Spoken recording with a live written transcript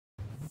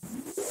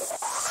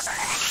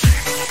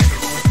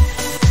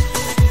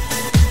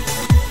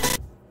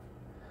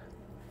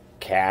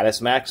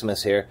Catus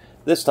Maximus here.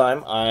 This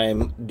time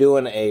I'm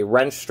doing a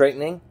wrench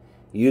straightening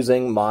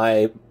using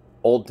my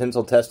old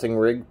tinsel testing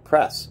rig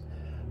press.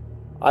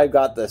 I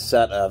got this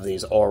set of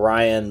these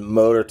Orion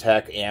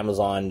MotorTech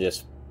Amazon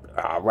just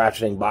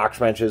ratcheting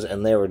box wrenches,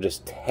 and they were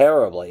just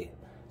terribly,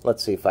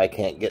 let's see if I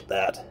can't get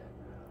that.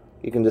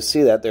 You can just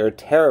see that they're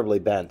terribly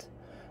bent.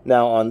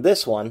 Now on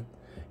this one,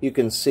 you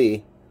can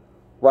see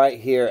right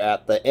here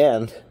at the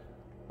end,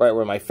 right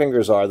where my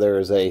fingers are, there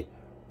is a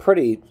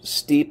pretty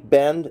steep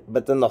bend,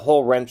 but then the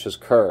whole wrench is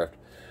curved.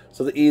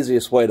 So the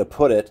easiest way to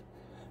put it,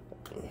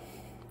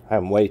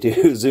 I'm way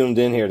too zoomed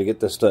in here to get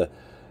this to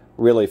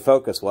really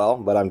focus well,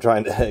 but I'm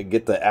trying to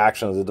get the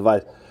action of the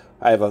device.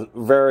 I have a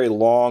very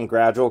long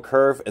gradual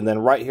curve, and then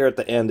right here at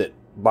the end it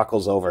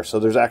buckles over. So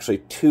there's actually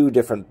two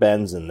different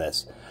bends in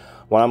this.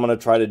 What I'm going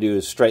to try to do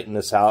is straighten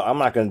this out. I'm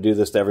not going to do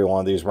this to every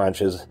one of these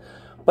wrenches,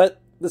 but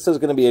this is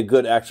going to be a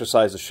good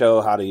exercise to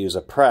show how to use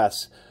a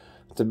press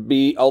to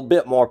be a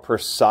bit more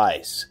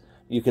precise.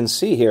 You can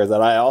see here that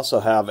I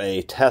also have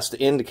a test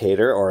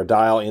indicator or a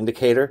dial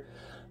indicator.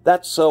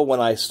 That's so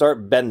when I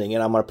start bending it,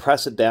 I'm going to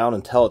press it down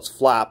until it's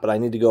flat, but I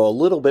need to go a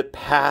little bit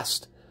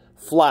past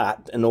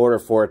flat in order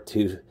for it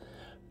to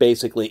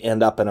basically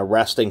end up in a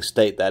resting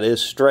state that is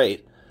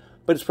straight.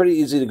 But it's pretty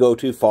easy to go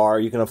too far.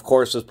 You can, of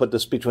course, just put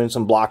this between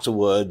some blocks of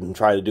wood and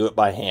try to do it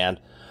by hand.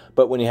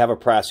 But when you have a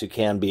press, you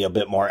can be a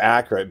bit more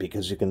accurate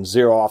because you can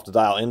zero off the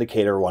dial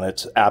indicator when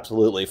it's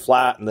absolutely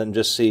flat and then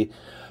just see,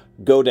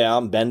 go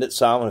down, bend it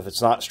some, and if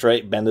it's not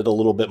straight, bend it a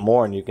little bit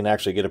more, and you can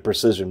actually get a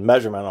precision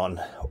measurement on,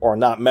 or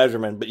not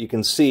measurement, but you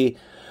can see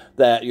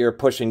that you're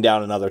pushing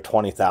down another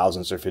 20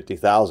 thousandths or 50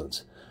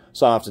 thousandths.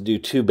 So I have to do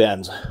two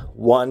bends.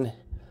 One,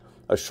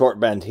 a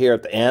short bend here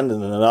at the end,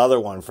 and then another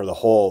one for the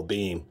whole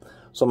beam.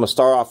 So I'm going to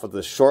start off with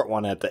the short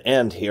one at the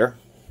end here.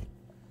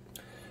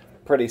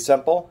 Pretty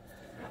simple.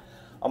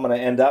 I'm going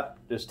to end up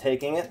just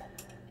taking it.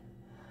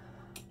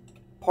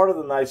 Part of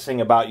the nice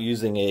thing about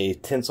using a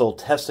tinsel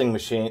testing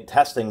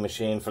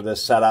machine for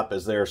this setup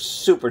is they're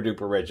super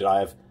duper rigid.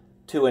 I have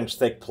 2-inch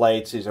thick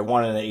plates. These are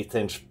 1 1/8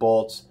 inch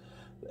bolts.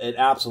 It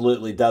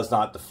absolutely does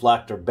not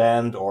deflect or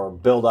bend or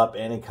build up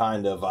any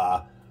kind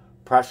of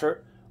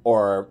pressure,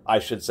 or I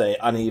should say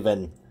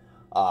uneven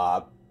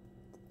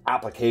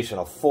application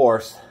of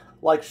force,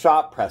 like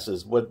shop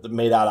presses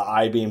made out of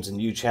I-beams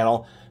and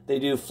U-channel. They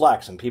do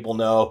flex, and people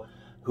know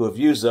who have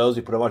used those.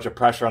 You put a bunch of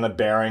pressure on a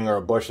bearing or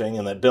a bushing,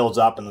 and it builds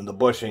up, and then the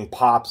bushing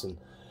pops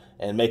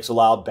and makes a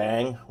loud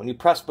bang. When you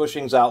press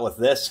bushings out with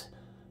this,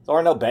 there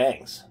are no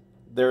bangs.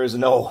 There is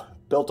no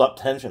built-up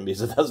tension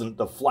because it doesn't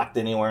deflect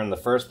anywhere in the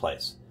first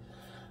place.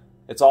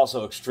 It's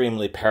also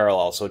extremely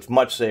parallel, so it's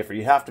much safer.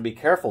 You have to be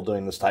careful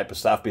doing this type of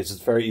stuff because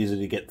it's very easy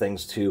to get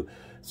things to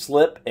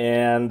slip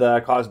and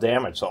cause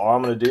damage. So all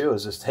I'm going to do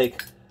is just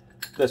take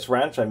this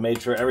wrench. I made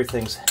sure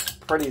everything's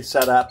pretty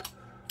set up,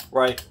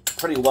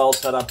 pretty well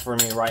set up for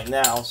me right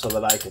now so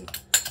that I can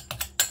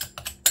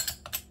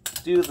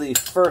do the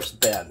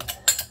first bend.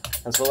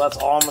 And so that's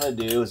all I'm going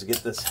to do is get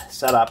this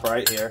set up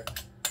right here.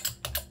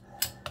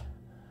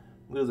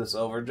 Move this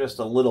over just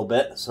a little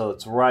bit so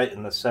it's right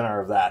in the center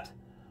of that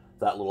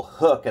little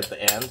hook at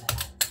the end.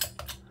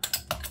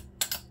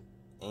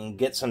 And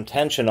get some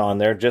tension on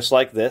there just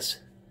like this.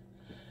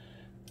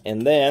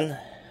 And then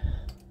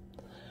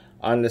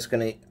I'm just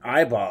going to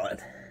eyeball it.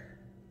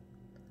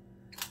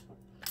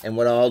 And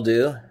what I'll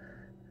do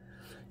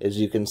is,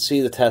 you can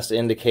see the test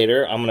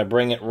indicator. I'm going to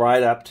bring it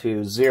right up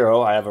to 0.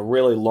 I have a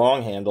really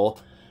long handle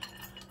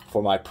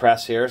for my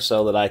press here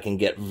so that I can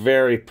get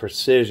very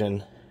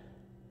precision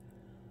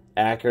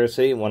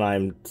accuracy when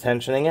I'm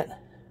tensioning it.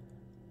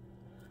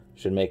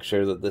 Should make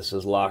sure that this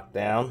is locked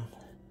down.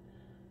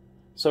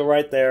 So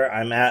right there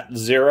I'm at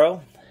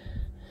 0.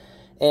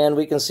 And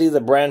we can see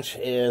the wrench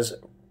is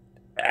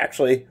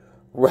actually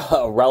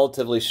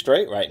relatively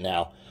straight right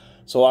now.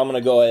 So what I'm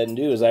going to go ahead and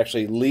do is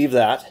actually leave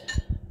that.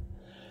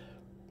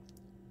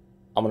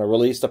 I'm going to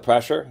release the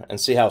pressure and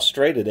see how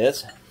straight it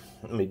is.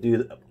 Let me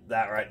do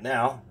that right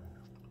now.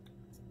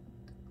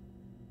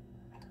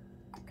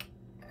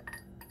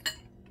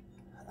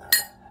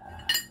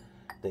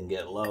 Didn't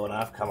get low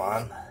enough, come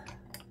on.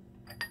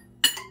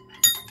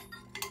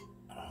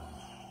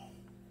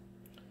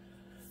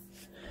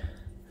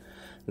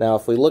 Now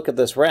if we look at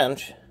this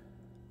wrench,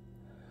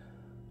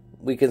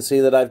 we can see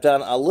that I've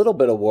done a little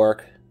bit of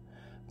work,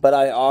 but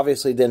I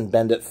obviously didn't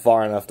bend it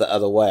far enough the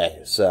other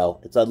way. So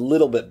it's a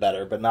little bit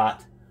better, but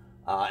not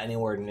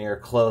anywhere near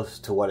close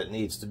to what it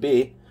needs to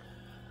be.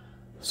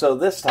 So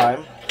this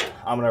time,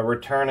 I'm going to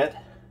return it,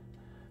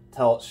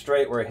 tell it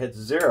straight where it hits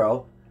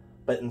 0,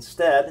 but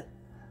instead,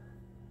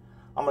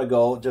 I'm going to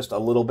go just a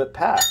little bit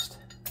past.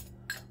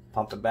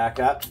 Pump it back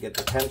up to get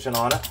the tension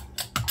on it.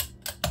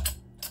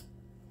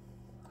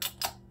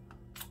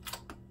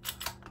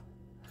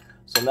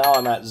 So now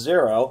I'm at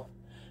 0.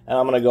 And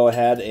I'm going to go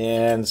ahead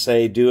and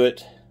say do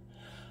it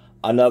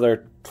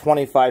another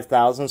 25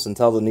 thousandths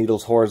until the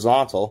needle's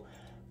horizontal.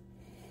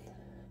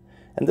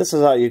 And this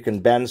is how you can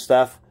bend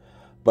stuff,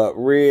 but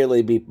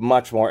really be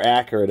much more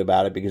accurate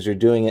about it because you're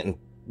doing it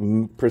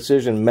in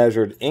precision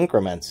measured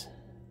increments.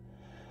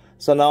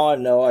 So now I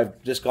know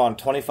I've just gone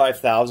 25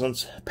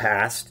 thousandths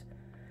past.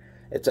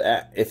 It's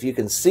if you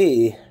can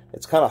see,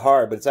 it's kind of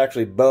hard, but it's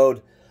actually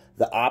bowed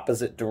the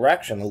opposite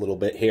direction a little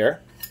bit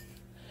here.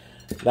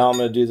 Now I'm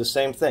going to do the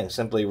same thing.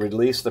 Simply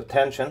release the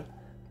tension.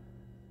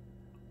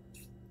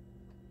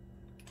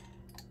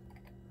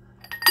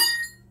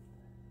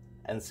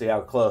 And see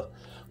how close.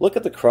 Look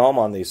at the chrome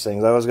on these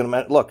things. I was going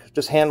to look,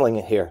 just handling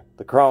it here.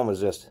 The chrome is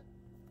just,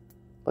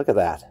 look at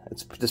that.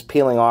 It's just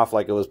peeling off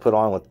like it was put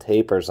on with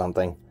tape or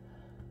something.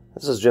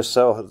 This is just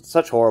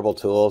such horrible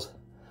tools.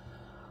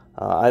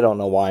 I don't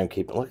know why I'm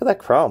keeping. Look at that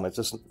chrome. It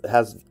just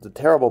has the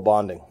terrible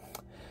bonding.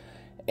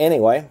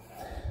 Anyway,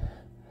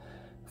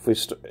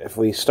 if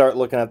we start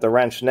looking at the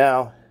wrench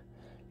now,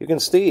 you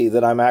can see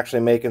that I'm actually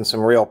making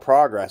some real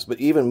progress. But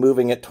even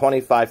moving it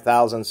 25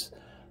 thousandths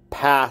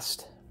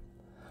past,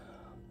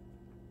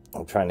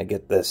 I'm trying to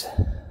get this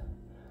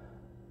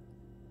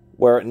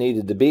where it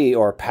needed to be,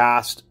 or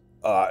past,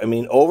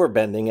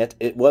 overbending it,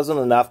 it wasn't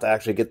enough to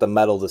actually get the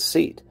metal to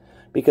seat,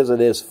 because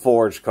it is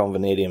forged chrome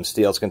vanadium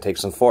steel. It's going to take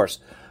some force.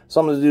 So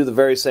I'm going to do the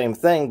very same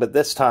thing, but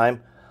this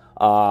time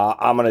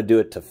I'm going to do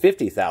it to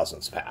 50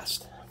 thousandths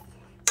past.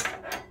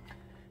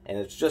 And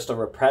it's just a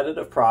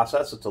repetitive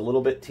process. It's a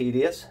little bit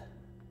tedious.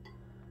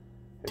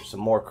 There's some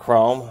more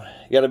chrome.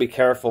 You got to be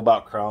careful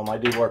about chrome. I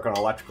do work on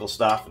electrical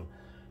stuff, and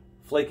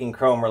flaking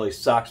chrome really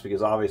sucks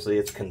because obviously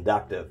it's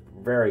conductive,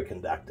 very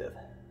conductive.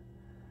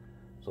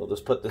 So we'll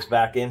just put this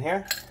back in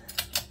here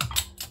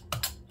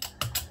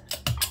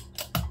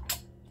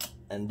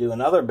and do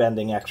another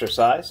bending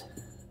exercise.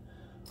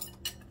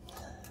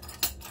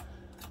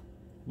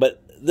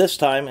 But this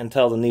time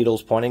until the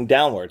needle's pointing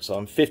downward, so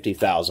I'm 50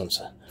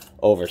 thousandths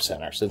over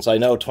center. Since I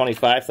know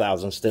 25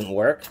 thousandths didn't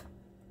work,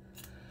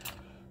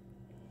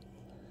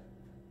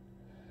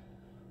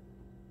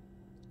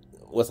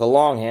 with a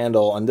long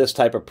handle on this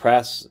type of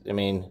press,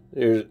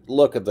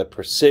 look at the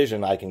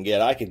precision I can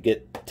get. I could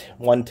get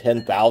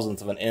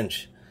 1/10,000th of an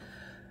inch.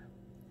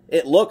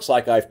 It looks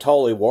like I've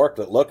totally warped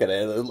it. Look at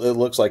it. It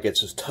looks like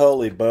it's just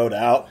totally bowed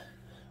out,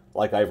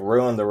 like I've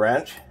ruined the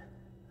wrench.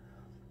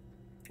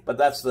 But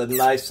that's the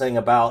nice thing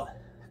about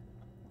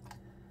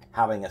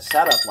having a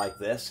setup like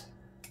this,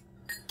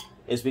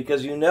 is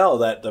because you know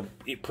that the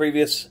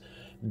previous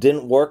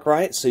didn't work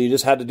right, so you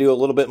just had to do a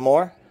little bit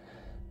more.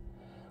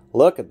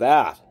 Look at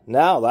that.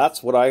 Now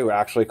that's what I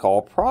actually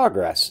call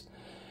progress.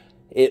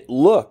 It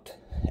looked,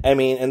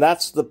 and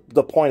that's the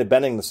point of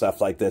bending the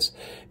stuff like this,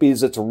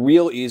 because it's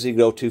real easy to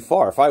go too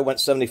far. If I went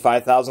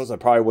 75 thousandths, I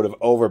probably would have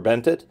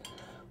overbent it.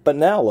 But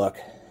now look,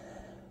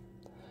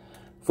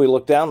 if we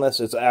look down this,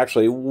 it's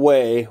actually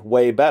way,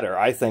 way better.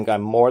 I think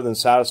I'm more than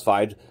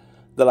satisfied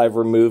that I've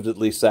removed at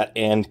least that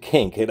end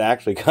kink. It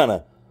actually kind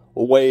of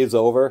weighs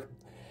over.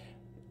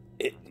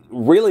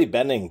 Really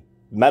bending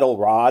metal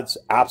rods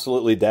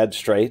absolutely dead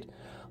straight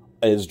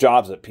is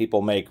jobs that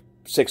people make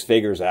 6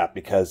 figures at,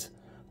 because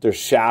there's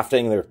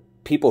shafting. There are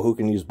people who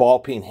can use ball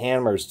peen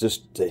hammers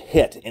just to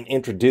hit and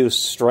introduce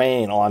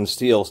strain on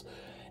steels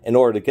in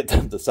order to get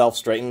them to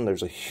self-straighten.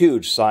 There's a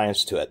huge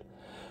science to it.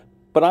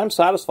 But I'm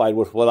satisfied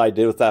with what I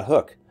did with that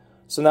hook.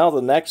 So now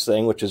the next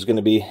thing, which is going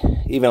to be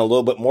even a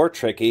little bit more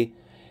tricky,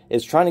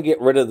 is trying to get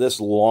rid of this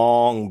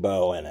long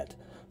bow in it.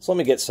 So let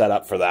me get set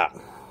up for that.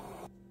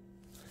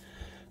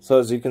 So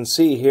as you can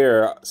see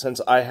here,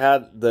 since I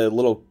had the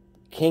little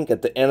kink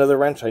at the end of the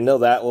wrench, I know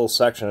that little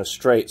section is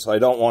straight, so I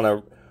don't want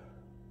to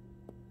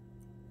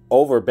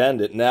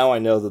overbend it. Now I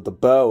know that the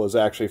bow is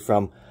actually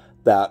from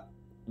the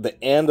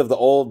end of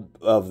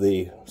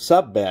the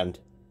sub bend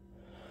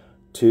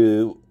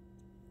to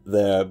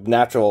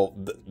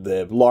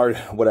the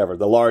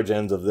large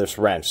ends of this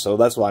wrench. So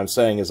that's what I'm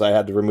saying, is I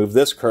had to remove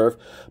this curve,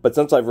 but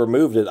since I've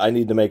removed it, I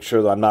need to make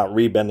sure that I'm not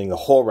rebending the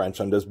whole wrench.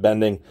 I'm just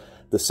bending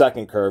the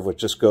second curve, which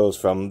just goes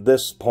from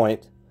this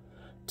point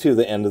to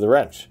the end of the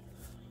wrench.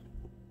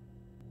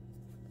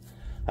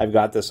 I've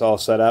got this all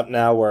set up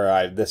now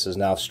where this is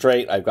now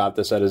straight. I've got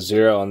this at a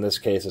 0. In this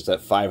case, it's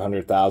at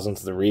 500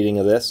 thousandths, the reading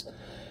of this.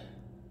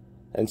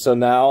 And so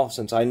now,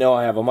 since I know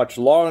I have a much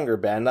longer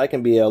bend, I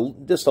can be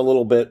just a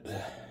little bit,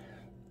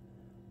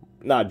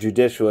 not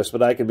judicious,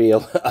 but I could be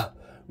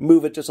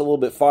move it just a little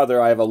bit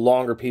farther. I have a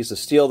longer piece of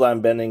steel that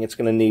I'm bending. It's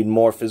going to need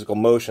more physical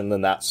motion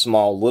than that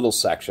small little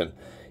section.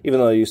 Even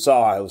though you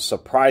saw, it was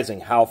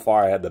surprising how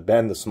far I had to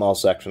bend the small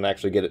section to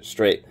actually get it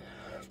straight.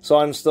 So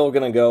I'm still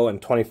going to go in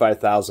 25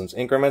 thousandths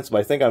increments, but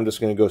I think I'm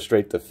just going to go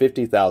straight to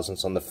 50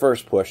 thousandths on the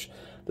first push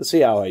to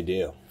see how I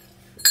do.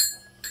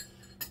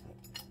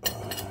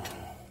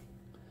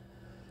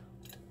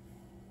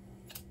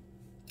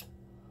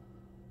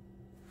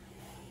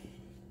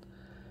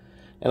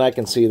 And I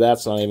can see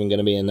that's not even going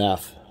to be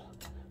enough.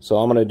 So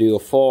I'm going to do a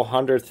full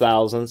 100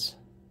 thousandths,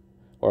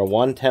 or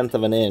 1/10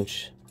 of an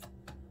inch.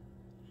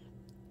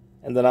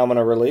 And then I'm going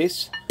to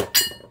release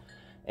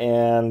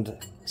and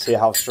see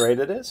how straight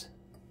it is.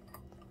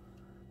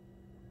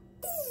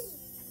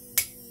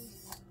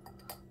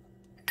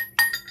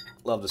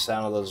 Love the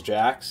sound of those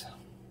jacks.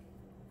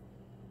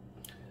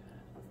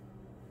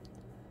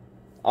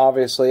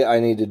 Obviously, I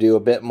need to do a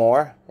bit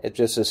more. It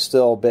just is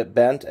still a bit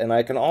bent, and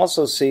I can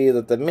also see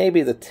that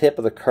maybe the tip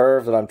of the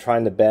curve that I'm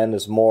trying to bend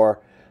is more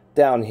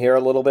down here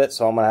a little bit,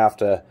 so I'm going to have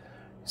to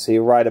see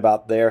right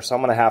about there. So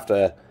I'm going to have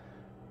to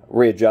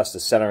readjust the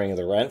centering of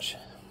the wrench.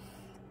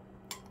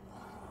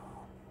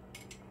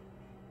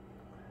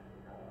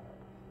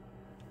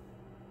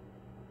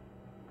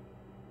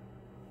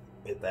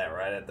 Get that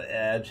right at the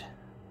edge.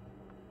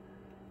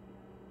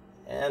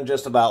 And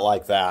just about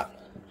like that.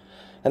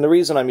 And the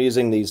reason I'm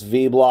using these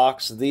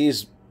V-blocks,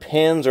 these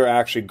pins are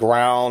actually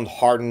ground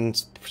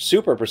hardened,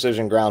 super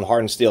precision ground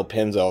hardened steel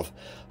pins of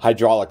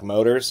hydraulic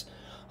motors.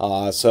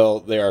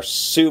 So they are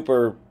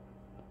super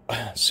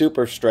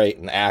straight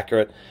and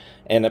accurate,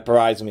 and it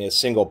provides me a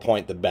single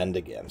point to bend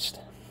against.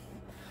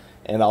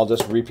 And I'll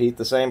just repeat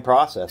the same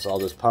process. I'll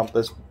just pump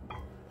this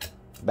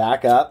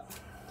back up,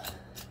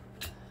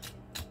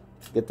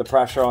 get the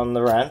pressure on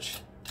the wrench,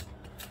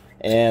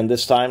 and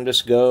this time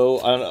just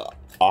go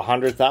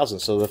 100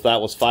 thousandths. So if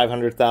that was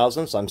 500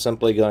 thousandths, I'm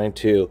simply going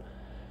to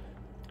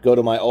go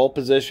to my old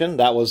position.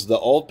 That was the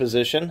old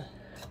position.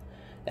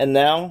 And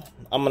now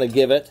I'm going to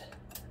give it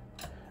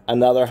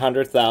another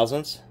 100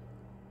 thousandths.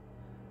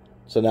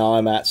 So now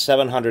I'm at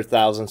 700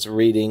 thousandths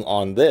reading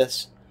on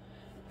this.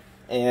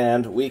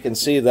 And we can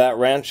see that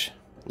wrench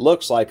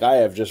looks like I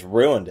have just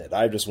ruined it.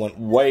 I just went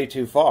way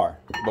too far.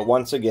 But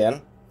once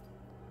again,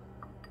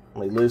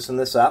 let me loosen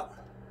this up.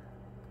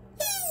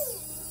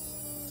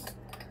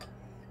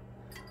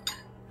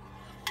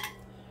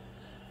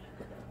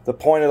 The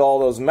point of all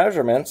those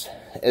measurements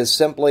is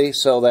simply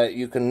so that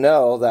you can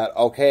know that,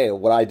 okay,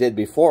 what I did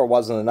before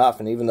wasn't enough,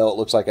 and even though it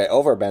looks like I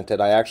overbent it,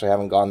 I actually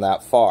haven't gone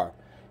that far.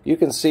 You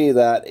can see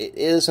that it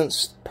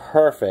isn't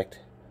perfect,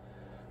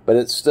 but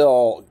it's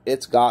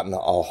gotten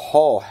a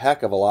whole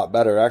heck of a lot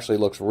better. It actually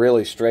looks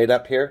really straight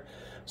up here.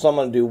 So I'm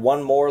going to do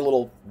one more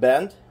little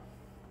bend.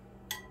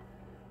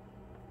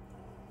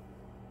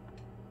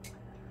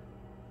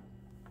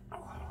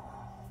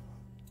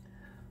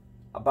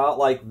 About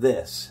like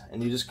this,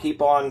 and you just keep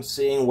on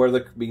seeing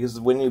where because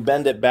when you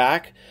bend it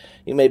back,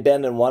 you may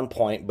bend in one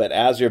point, but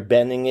as you're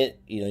bending it,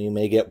 you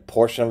may get a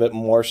portion of it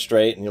more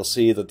straight, and you'll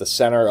see that the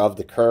center of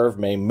the curve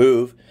may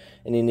move,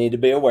 and you need to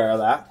be aware of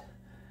that.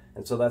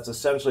 And so that's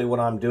essentially what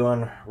I'm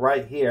doing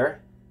right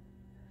here,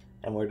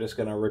 and we're just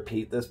going to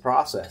repeat this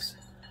process,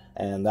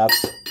 and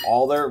that's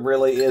all there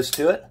really is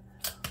to it.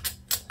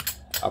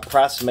 A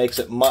press makes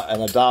it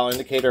and a dial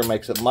indicator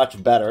makes it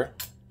much better.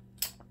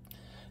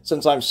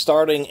 Since I'm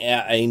starting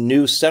at a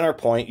new center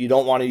point, you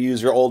don't want to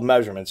use your old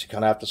measurements. You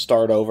kind of have to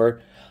start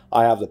over.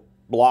 I have the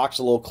blocks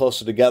a little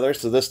closer together,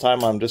 so this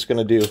time I'm just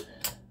going to do,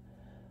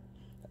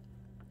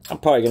 I'm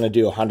probably going to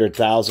do 100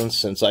 thousandths,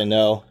 since I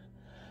know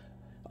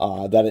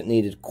that it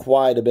needed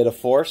quite a bit of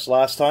force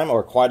last time,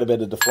 or quite a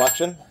bit of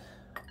deflection.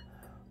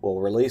 We'll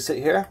release it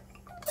here.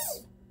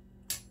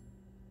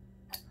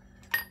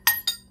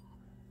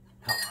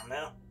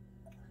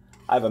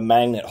 I have a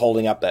magnet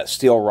holding up that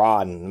steel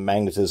rod, and the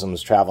magnetism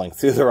is traveling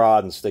through the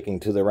rod and sticking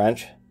to the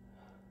wrench.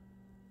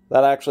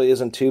 That actually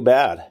isn't too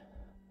bad.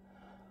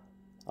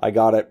 I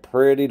got it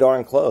pretty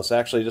darn close.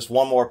 Actually, just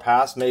one more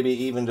pass, maybe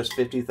even just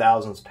 50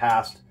 thousandths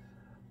past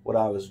what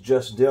I was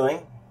just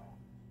doing.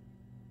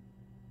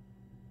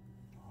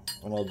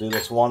 And we'll do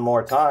this one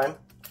more time.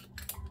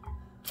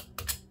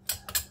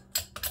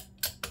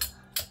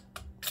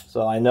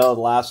 So I know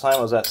the last time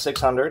I was at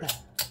 600.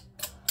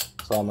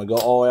 So I'm going to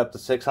go all the way up to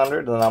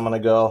 600, and then I'm going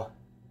to go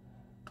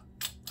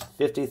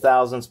 50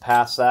 thousandths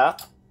past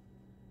that.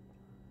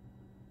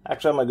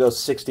 Actually, I'm going to go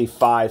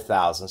 65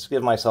 thousandths.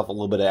 Give myself a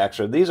little bit of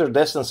extra. These are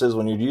distances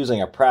when you're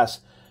using a press.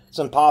 It's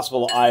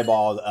impossible to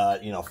eyeball,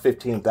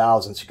 15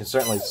 thousandths. You can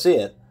certainly see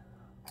it,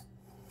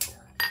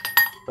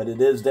 but it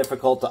is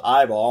difficult to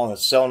eyeball, and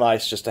it's so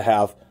nice just to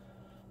have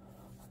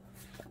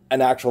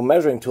an actual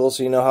measuring tool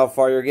so you know how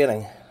far you're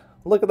getting.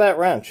 Look at that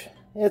wrench.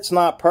 It's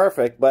not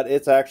perfect, but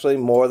it's actually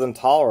more than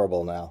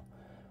tolerable now.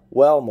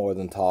 Well, more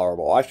than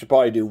tolerable. I should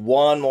probably do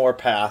one more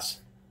pass,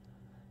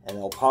 and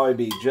it'll probably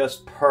be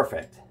just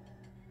perfect.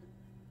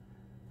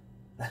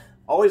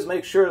 Always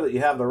make sure that you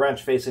have the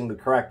wrench facing the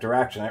correct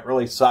direction. It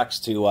really sucks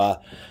to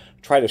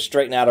try to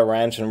straighten out a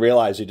wrench and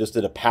realize you just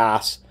did a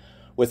pass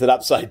with it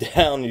upside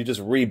down. You just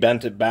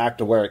rebent it back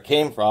to where it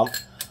came from,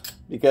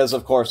 because,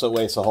 of course, it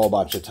wastes a whole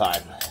bunch of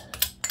time.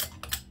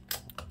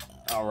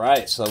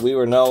 Alright, so we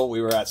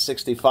were at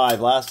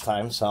 65 last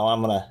time, so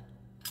I'm going to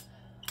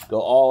go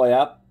all the way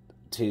up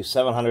to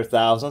 700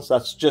 thousandths.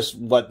 That's just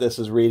what this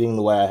is reading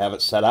the way I have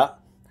it set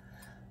up.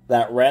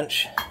 That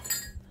wrench,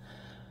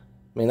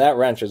 that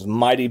wrench is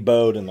mighty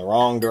bowed in the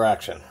wrong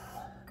direction.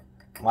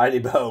 Mighty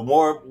bowed.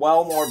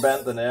 Well more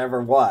bent than it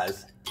ever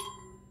was.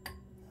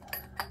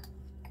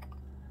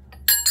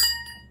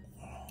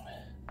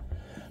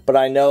 But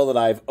I know that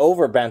I've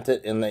overbent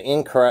it in the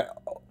incorrect,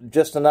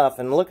 just enough,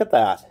 and look at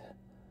that.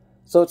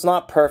 So it's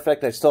not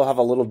perfect. I still have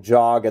a little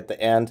jog at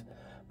the end.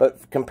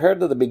 But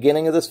compared to the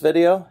beginning of this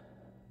video,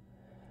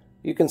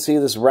 you can see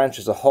this wrench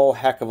is a whole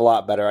heck of a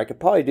lot better. I could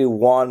probably do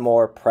one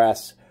more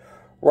press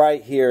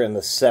right here in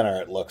the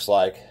center, it looks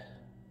like.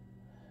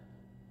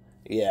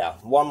 Yeah,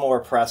 one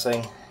more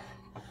pressing.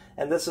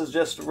 And this is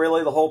just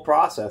really the whole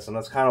process, and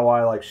that's kind of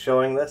why I like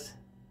showing this,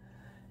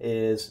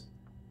 is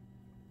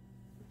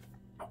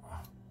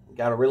you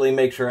got to really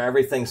make sure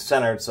everything's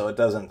centered so it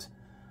doesn't,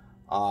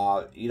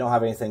 you don't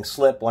have anything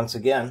slip once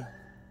again.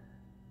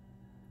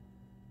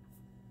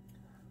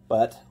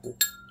 But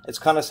it's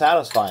kind of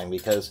satisfying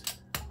because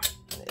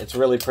it's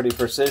really pretty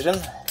precision,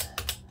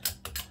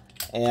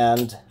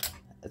 and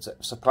it's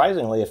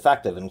surprisingly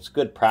effective, and it's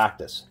good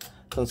practice.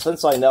 And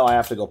since I know I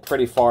have to go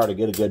pretty far to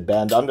get a good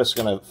bend, I'm just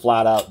going to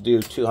flat out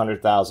do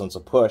 200 thousandths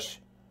of push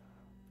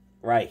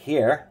right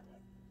here.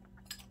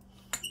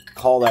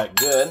 Call that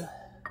good,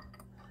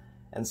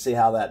 and see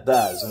how that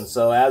does. And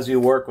so as you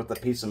work with the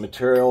piece of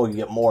material, you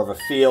get more of a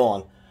feel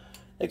on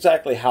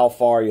exactly how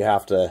far you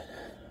have to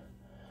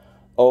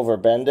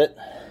overbend it.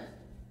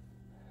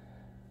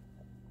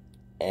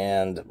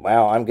 And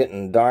wow, I'm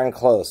getting darn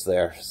close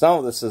there. Some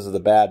of this is the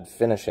bad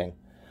finishing.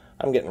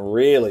 I'm getting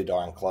really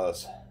darn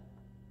close.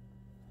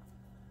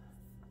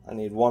 I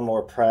need one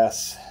more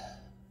press.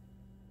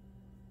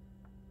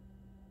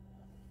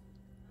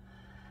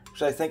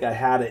 Which I think I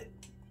had it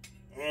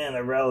in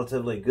a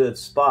relatively good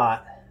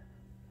spot.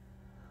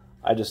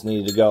 I just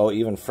need to go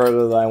even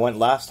further than I went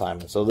last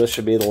time. So this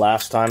should be the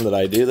last time that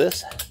I do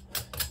this.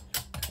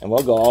 And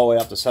we'll go all the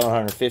way up to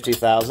 750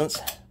 thousandths.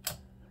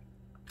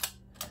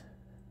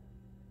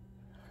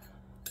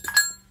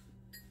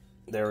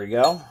 There we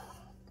go.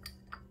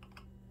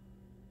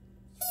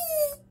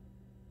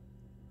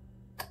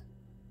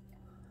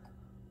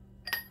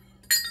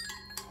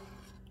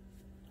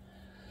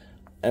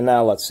 And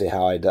now let's see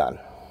how I done.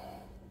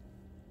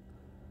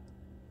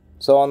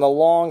 So on the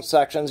long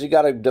sections, you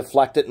got to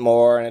deflect it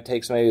more, and it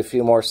takes maybe a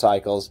few more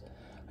cycles.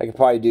 I could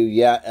probably do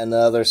yet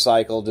another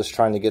cycle just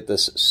trying to get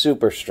this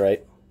super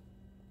straight.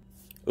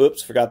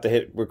 Oops, forgot to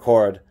hit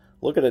record.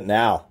 Look at it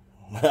now.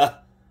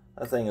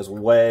 That thing is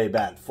way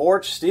bent.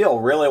 Forged steel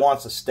really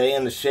wants to stay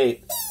in the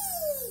shape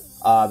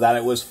that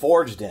it was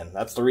forged in.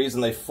 That's the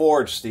reason they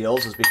forge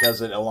steels, is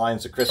because it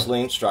aligns the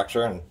crystalline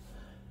structure and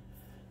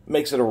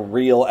makes it a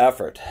real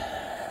effort.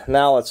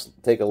 Now let's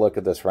take a look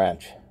at this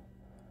wrench.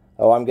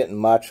 Oh, I'm getting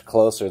much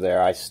closer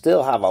there. I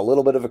still have a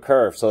little bit of a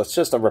curve, so it's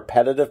just a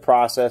repetitive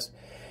process.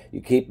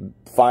 You keep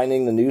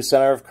finding the new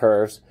center of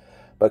curves,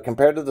 but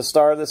compared to the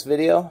start of this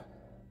video,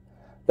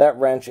 that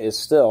wrench is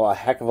still a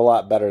heck of a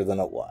lot better than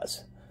it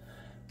was.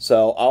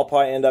 So I'll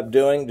probably end up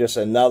doing just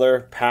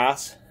another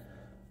pass.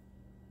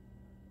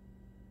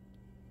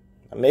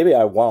 Maybe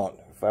I won't.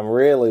 If I'm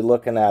really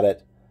looking at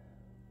it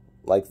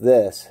like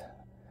this,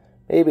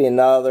 maybe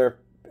another,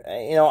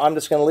 I'm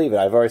just going to leave it.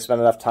 I've already spent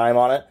enough time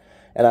on it,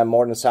 and I'm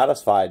more than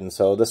satisfied. And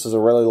so this is a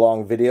really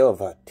long video of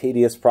a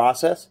tedious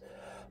process,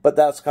 but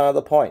that's kind of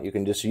the point. You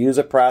can just use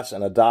a press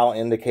and a dial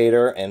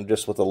indicator, and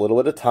just with a little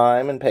bit of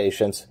time and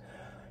patience,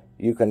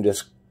 you can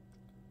just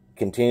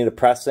continue to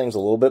press things a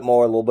little bit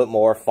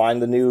more,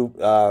 find the new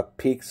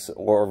peaks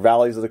or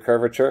valleys of the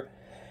curvature,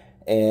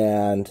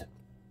 and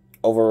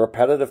over a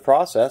repetitive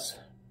process,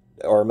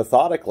 or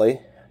methodically,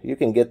 you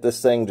can get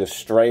this thing just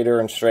straighter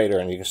and straighter,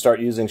 and you can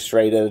start using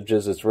straight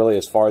edges. It's really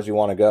as far as you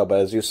want to go. But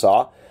as you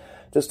saw,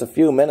 just a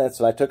few minutes,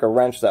 and I took a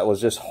wrench that was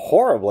just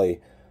horribly,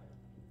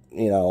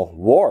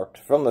 warped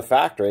from the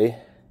factory,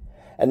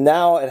 and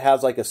now it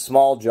has like a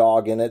small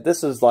jog in it.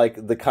 This is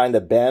like the kind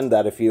of bend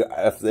that if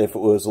it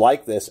was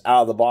like this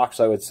out of the box,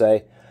 I would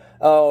say,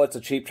 oh, it's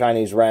a cheap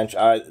Chinese wrench.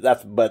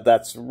 But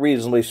that's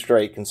reasonably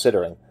straight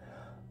considering.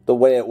 The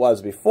way it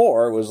was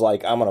before, it was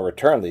like, I'm going to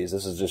return these.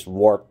 This is just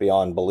warped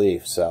beyond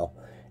belief. So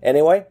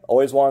anyway,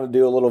 always wanted to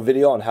do a little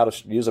video on how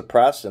to use a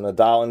press and a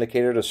dial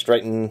indicator to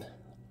straighten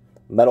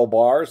metal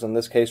bars, in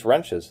this case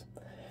wrenches.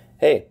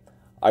 Hey,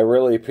 I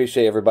really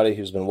appreciate everybody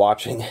who's been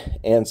watching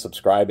and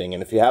subscribing.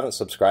 And if you haven't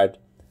subscribed,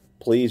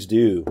 please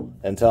do.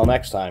 Until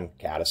next time,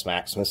 Catus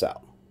Maximus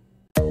out.